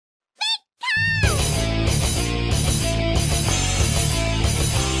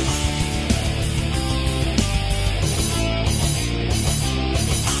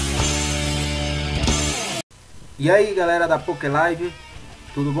E aí galera da PlayLIVE,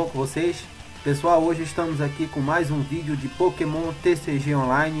 tudo bom com vocês? Pessoal, hoje estamos aqui com mais um vídeo de Pokémon TCG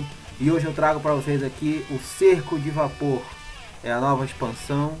Online. E hoje eu trago para vocês aqui o Cerco de Vapor. É a nova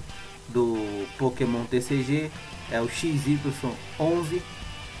expansão do Pokémon TCG, é o XY11,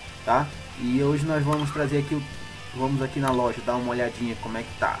 tá? E hoje nós vamos trazer aqui, vamos aqui na loja dar uma olhadinha como é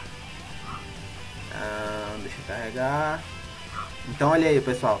que tá. Deixa eu carregar. Então olha aí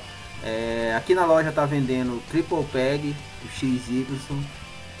pessoal, aqui na loja tá vendendo o Triple Peg, o XY,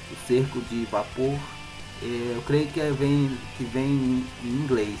 o Cerco de Vapor. Eu creio que vem em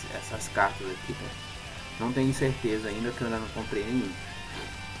inglês essas cartas aqui, né? Não tenho certeza ainda, que eu ainda não comprei nenhum.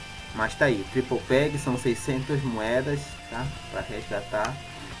 Mas tá aí, Triple Peg, são 600 moedas, tá? Para resgatar.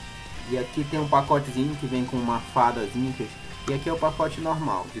 E aqui tem um pacotezinho que vem com uma fadazinha. E aqui é o pacote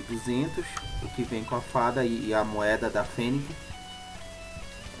normal, de 200, o que vem com a fada e a moeda da Fênix.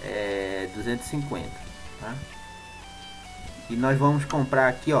 250, tá? E nós vamos comprar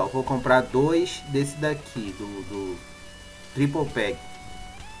aqui, ó, vou comprar dois desse daqui, do Triple Peg.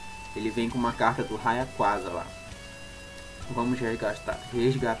 Ele vem com uma carta do Rayquaza lá. Vamos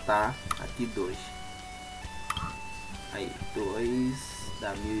resgatar aqui dois. Aí, dois,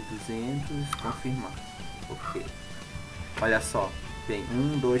 dá 1.200, confirmar. Ok. Olha só, vem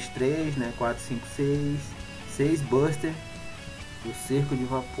 1, 2, 3, né, 4, 5, 6, 6 Buster do Cerco de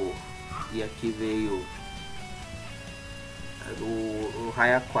Vapor. E aqui veio o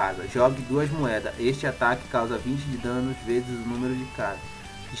Rayquaza. Jogue duas moedas. Este ataque causa 20 de danos vezes o número de cada.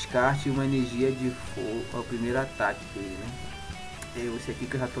 Descarte uma energia de fogo. É o primeiro ataque dele, né? Esse aqui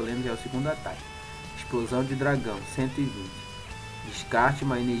que eu já tô lendo já é o segundo ataque. Explosão de dragão, 120. Descarte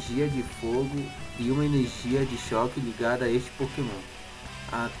uma energia de fogo e uma energia de choque ligada a este Pokémon.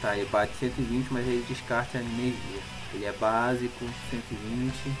 Ah tá, ele bate 120, mas ele descarta a energia. Ele é básico,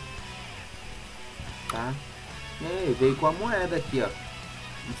 120. Tá? E aí, veio com a moeda aqui, ó.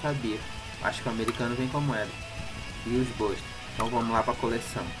 Não sabia. Acho que o americano vem com a moeda. E os Buster. Então vamos lá para a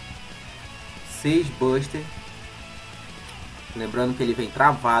coleção. 6 Buster. Lembrando que ele vem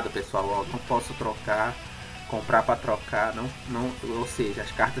travado, pessoal. Ó, não posso trocar. Comprar para trocar. Não, ou seja,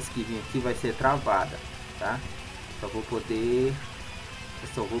 as cartas que vêm aqui vai ser travada. Tá? Só vou poder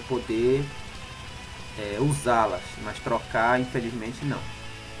usá-las. Mas trocar, infelizmente, não.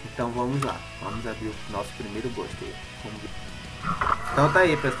 Então vamos lá, vamos abrir o nosso primeiro Buster. Então tá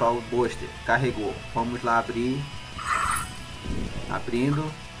aí pessoal, o Buster carregou. Vamos lá abrir.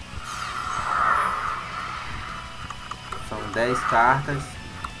 Abrindo. São 10 cartas.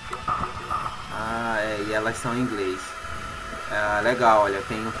 E elas são em inglês. Legal, olha,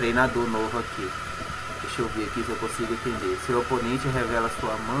 tem um treinador novo aqui. Deixa eu ver aqui se eu consigo entender. Seu oponente revela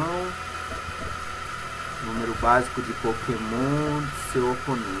sua mão. Número básico de Pokémon do seu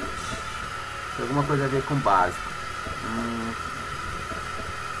oponente. Tem alguma coisa a ver com básico.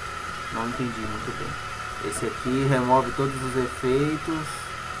 Não entendi muito bem. Esse aqui remove todos os efeitos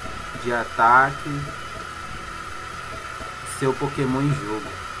de ataque do seu Pokémon em jogo.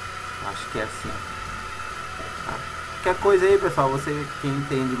 Acho que é assim. Tá? Qualquer coisa aí, pessoal, você que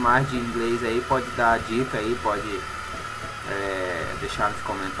entende mais de inglês aí pode dar a dica aí, pode deixar nos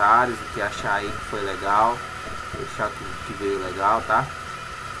comentários o que achar aí que foi legal, deixar que veio legal, tá?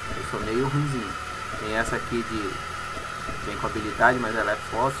 Eu sou meio ruimzinho. Tem essa aqui vem com habilidade, mas ela é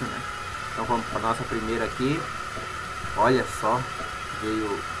fóssil, né? Então vamos para nossa primeira aqui. Olha só, veio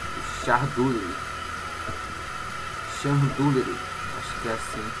o Chardulery, acho que é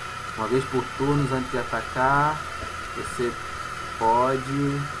assim. Uma vez por turno, antes de atacar, você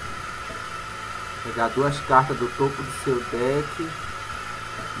pode pegar duas cartas do topo do seu deck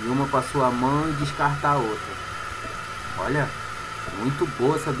e uma para sua mão e descartar a outra. Olha, muito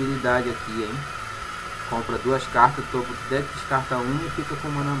boa essa habilidade aqui, hein? Compra duas cartas do topo do deck, descarta uma e fica com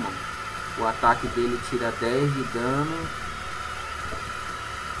uma na mão. O ataque dele tira 10 de dano.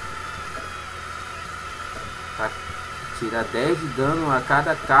 Tira 10 de dano a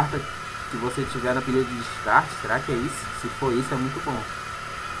cada carta que você tiver na pilha de descarte. Será que é isso? Se for isso, é muito bom.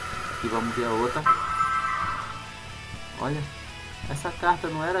 Aqui vamos ver a outra. Olha, essa carta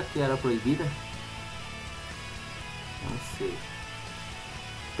não era que era proibida? Não sei.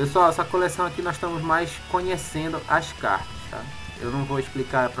 Pessoal, essa coleção aqui nós estamos mais conhecendo as cartas, tá? Eu não vou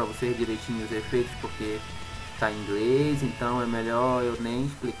explicar para vocês direitinho os efeitos porque está em inglês, então é melhor eu nem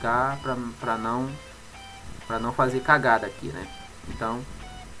explicar para não fazer cagada aqui, né? Então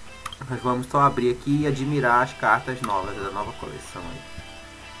nós vamos só abrir aqui e admirar as cartas novas da nova coleção aí.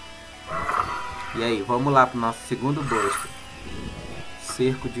 E aí, vamos lá para o nosso segundo Buster.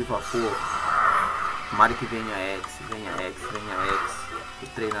 Cerco de Vapor. Tomara que venha X. Os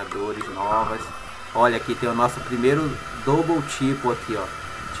treinadores novas. Olha, aqui tem o nosso primeiro double tipo aqui, ó.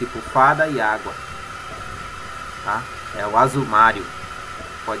 Tipo fada e água. Tá? É o Azumário.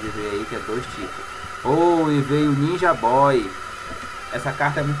 Pode ver aí que é 2 tipos. Oh, e veio o Ninja Boy. Essa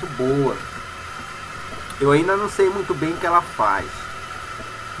carta é muito boa. Eu ainda não sei muito bem o que ela faz,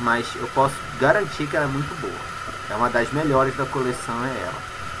 mas eu posso garantir que ela é muito boa. É uma das melhores da coleção, é ela.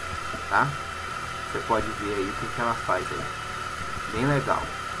 Tá? Você pode ver aí o que ela faz aí. Bem legal.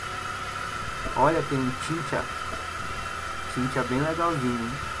 Olha, tem um Tintia. Tintia bem legalzinho,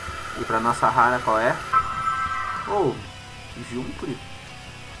 hein? E pra nossa rara qual é? Oh, Jumpre.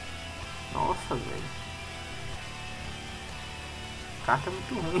 Nossa, velho. Carta é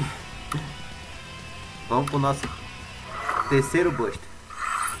muito ruim. Vamos pro nosso terceiro buster.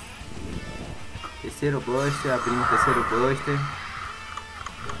 Terceiro buster, abrindo o terceiro buster.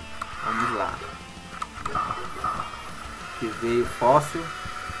 Vamos lá. Que veio fóssil.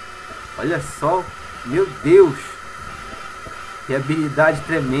 Olha só, meu Deus. Que habilidade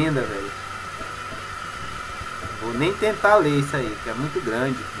tremenda, velho. Vou nem tentar ler isso aí, que é muito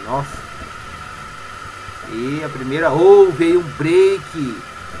grande. Nossa. E a primeira... Oh, veio um break.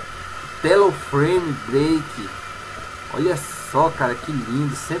 Teleframe break. Olha só, cara, que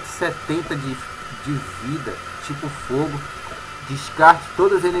lindo. 170 de vida. Tipo fogo. Descarte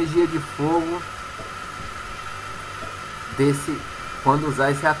todas as energias de fogo. Quando usar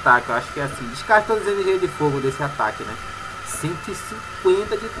esse ataque. Eu acho que é assim. Descarte todas as energias de fogo desse ataque, né?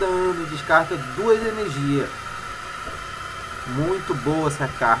 150 de dano. Descarta 2 energias. Muito boa essa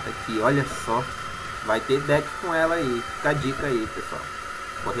carta aqui. Olha só. Vai ter deck com ela aí. Fica a dica aí, pessoal.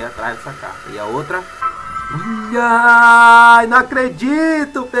 Correr atrás dessa carta. E a outra... Ai, não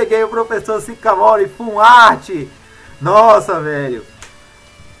acredito! Peguei o professor Sycamore Full Art. Nossa, velho.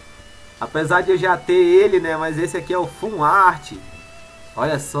 Apesar de eu já ter ele, né? Mas esse aqui é o Full Art.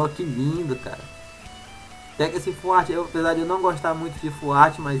 Olha só que lindo, cara. Até que esse Full Art, apesar de eu não gostar muito de Full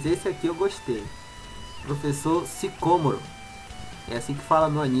Art, mas esse aqui eu gostei. Professor Sycamore. É assim que fala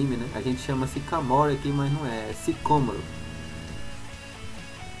no anime, né? A gente chama Sycamore aqui, mas não é. É Sycamore.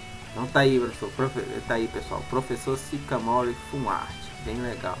 Então tá aí, professor. Tá aí, pessoal. Professor Sycamore Full Art. Bem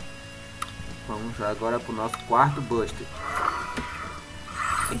legal. Vamos agora pro nosso quarto buster.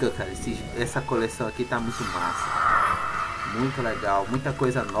 Então, cara, essa coleção aqui tá muito massa. Muito legal. Muita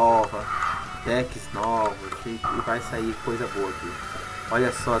coisa nova. Decks novos. E vai sair coisa boa aqui.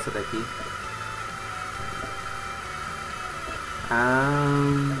 Olha só essa daqui.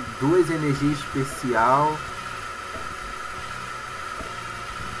 2 energias especial.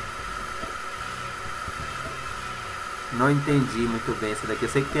 Não entendi muito bem essa daqui. Eu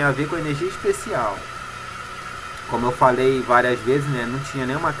sei que tem a ver com energia especial. Como eu falei várias vezes, né? Não tinha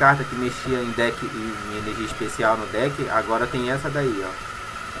nenhuma carta que mexia em deck em energia especial no deck. Agora tem essa daí, ó.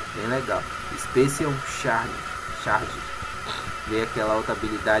 Bem legal. Special Charge. Vê aquela outra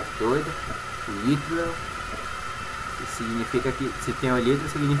habilidade doida. O Little. Significa que se tem o Little,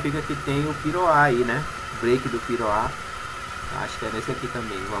 significa que tem o Piroá aí, né? Break do Piroá. Acho que é nesse aqui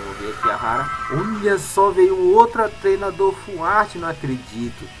também. Vamos ver aqui a rara. Olha só, veio outra treinador Full Art, não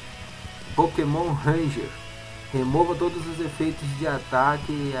acredito. Pokémon Ranger. Remova todos os efeitos de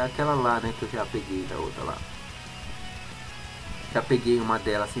ataque. Aquela lá, né? Que eu já peguei da outra lá. Já peguei uma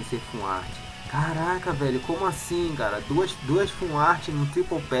delas sem ser Full Art. Caraca, velho. Como assim, cara? Duas Full Art no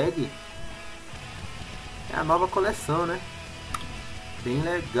Triple Peg? É a nova coleção, né? Bem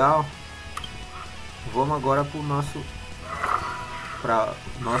legal. Vamos agora pro nosso... para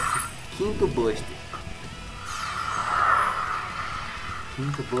nosso quinto buster.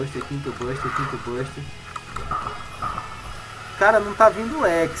 Quinto buster. Cara, não tá vindo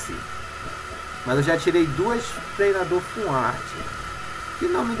X. Mas eu já tirei 2 treinador Full Art. Que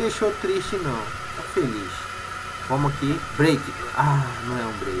não me deixou triste não. Tô feliz. Vamos aqui. Break. Ah, não é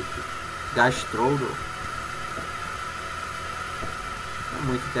um break. Gastrouro. Não é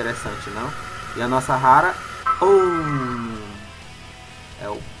muito interessante não. E a nossa rara. É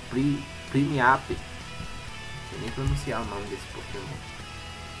o Primiap. Não sei nem pronunciar o nome desse Pokémon.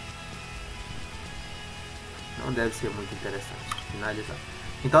 Não deve ser muito interessante. Finalizar.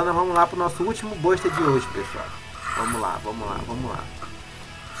 Então nós vamos lá para o nosso último buster de hoje, pessoal. Vamos lá. Vamos lá.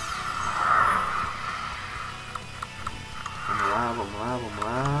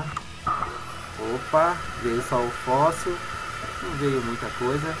 Opa, veio só o fóssil. Não veio muita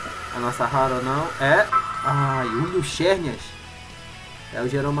coisa. A nossa rara não é... Julio Chernias. É o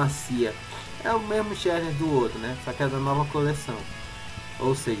Geromacia. É o mesmo Chernias do outro, né? Só que é da nova coleção.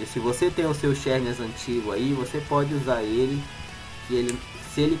 Ou seja, se você tem o seu Chernias antigo aí, você pode usar ele.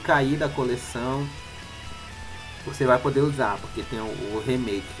 Se ele cair da coleção, você vai poder usar. Porque tem o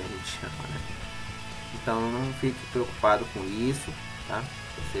remake que a gente chama, né? Então não fique preocupado com isso, tá?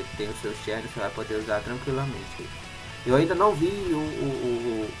 Você tem o seu share, você vai poder usar tranquilamente. Eu ainda não vi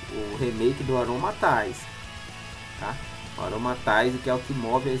o remake do Aromatise, tá? O Aromatise, que é o que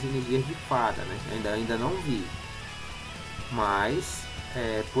move as energias de fada, né? Ainda não vi, mas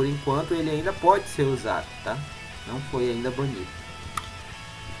por enquanto ele ainda pode ser usado, tá? Não foi ainda banido.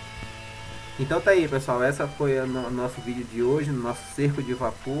 Então tá aí, pessoal, essa foi o nosso vídeo de hoje, no nosso cerco de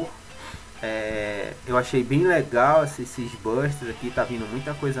vapor. Eu achei bem legal esses busters aqui, tá vindo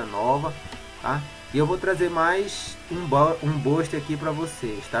muita coisa nova, tá? E eu vou trazer mais um booster aqui pra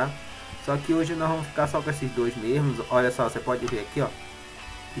vocês, tá? Só que hoje nós vamos ficar só com esses dois mesmos. Olha só, você pode ver aqui, ó,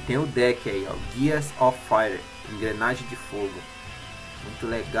 que tem o deck aí, ó, Gears of Fire, engrenagem de fogo. Muito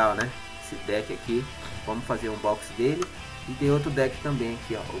legal, né? Esse deck aqui, vamos fazer um unbox dele. E tem outro deck também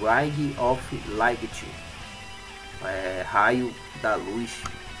aqui, ó, Ray of Light, raio da luz,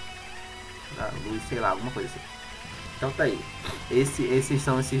 sei lá, alguma coisa assim. Então tá aí, esses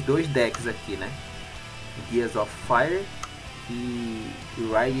são esses dois decks aqui, né? Gears of Fire e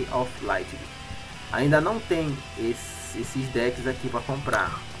Ray of Light. Ainda não tem esses decks aqui para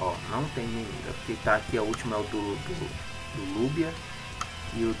comprar, ó, não tem ainda, porque tá aqui, a última é o do Lubia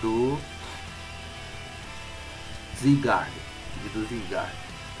e o do Zigard,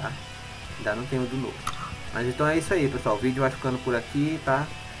 tá? Ainda não tem o do novo. Mas então é isso aí, pessoal, o vídeo vai ficando por aqui, tá?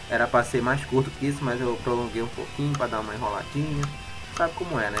 Era para ser mais curto que isso, mas eu prolonguei um pouquinho para dar uma enroladinha. Sabe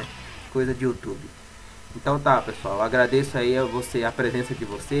como é, né? Coisa de YouTube. Então tá, pessoal, eu agradeço aí a presença de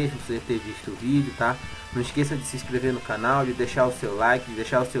vocês, você ter visto o vídeo, tá? Não esqueça de se inscrever no canal, de deixar o seu like, de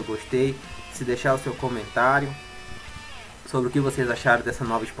deixar o seu gostei, de deixar o seu comentário sobre o que vocês acharam dessa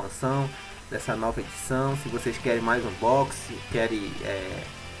nova expansão, dessa nova edição. Se vocês querem mais unboxing, querem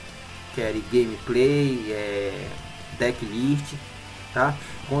gameplay, decklist, tá?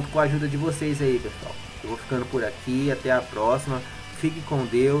 Conto com a ajuda de vocês aí, pessoal. Eu vou ficando por aqui, até a próxima. Fique com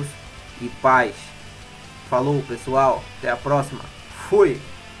Deus e paz. Falou, pessoal, até a próxima. Fui!